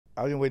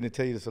I've been waiting to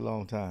tell you this a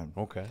long time.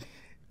 Okay.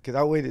 Because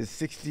I waited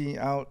 16,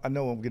 I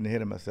know I'm getting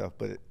ahead of myself,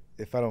 but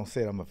if I don't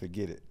say it, I'm going to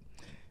forget it.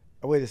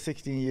 I waited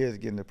 16 years to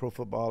get in the Pro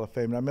Football Hall of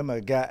Fame. And I remember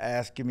a guy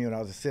asking me when I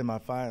was a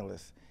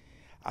semifinalist,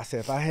 I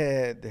said, if I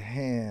had the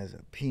hands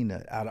of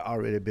Peanut, I'd have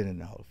already been in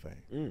the Hall of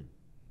Fame. Mm.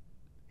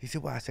 He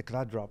said, well, I said, because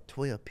I dropped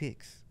 12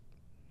 picks.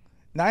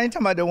 Now,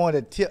 anytime I don't want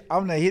to tip,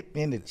 I'm going to hit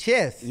me in the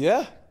chest.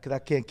 Yeah. Because I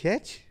can't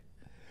catch.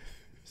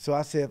 So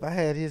I said, if I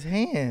had his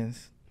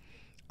hands,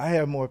 I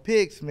had more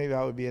picks, maybe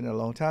I would be in a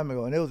long time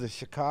ago. And there was a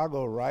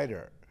Chicago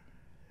writer.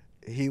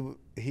 He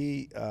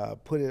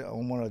put it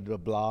on one of the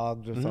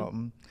blogs or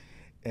something.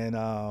 And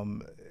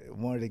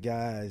one of the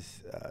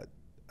guys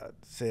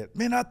said,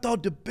 man, I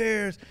thought the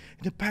Bears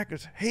and the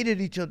Packers hated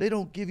each other. They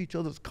don't give each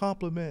other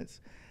compliments.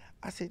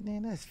 I said,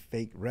 man, that's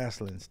fake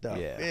wrestling stuff.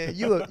 Yeah, Man,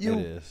 it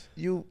is.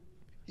 You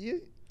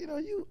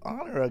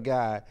honor a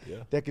guy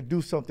that could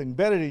do something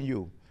better than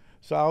you.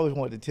 So I always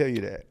wanted to tell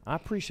you that. I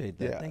appreciate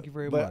that. Yeah. Thank you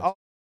very but much.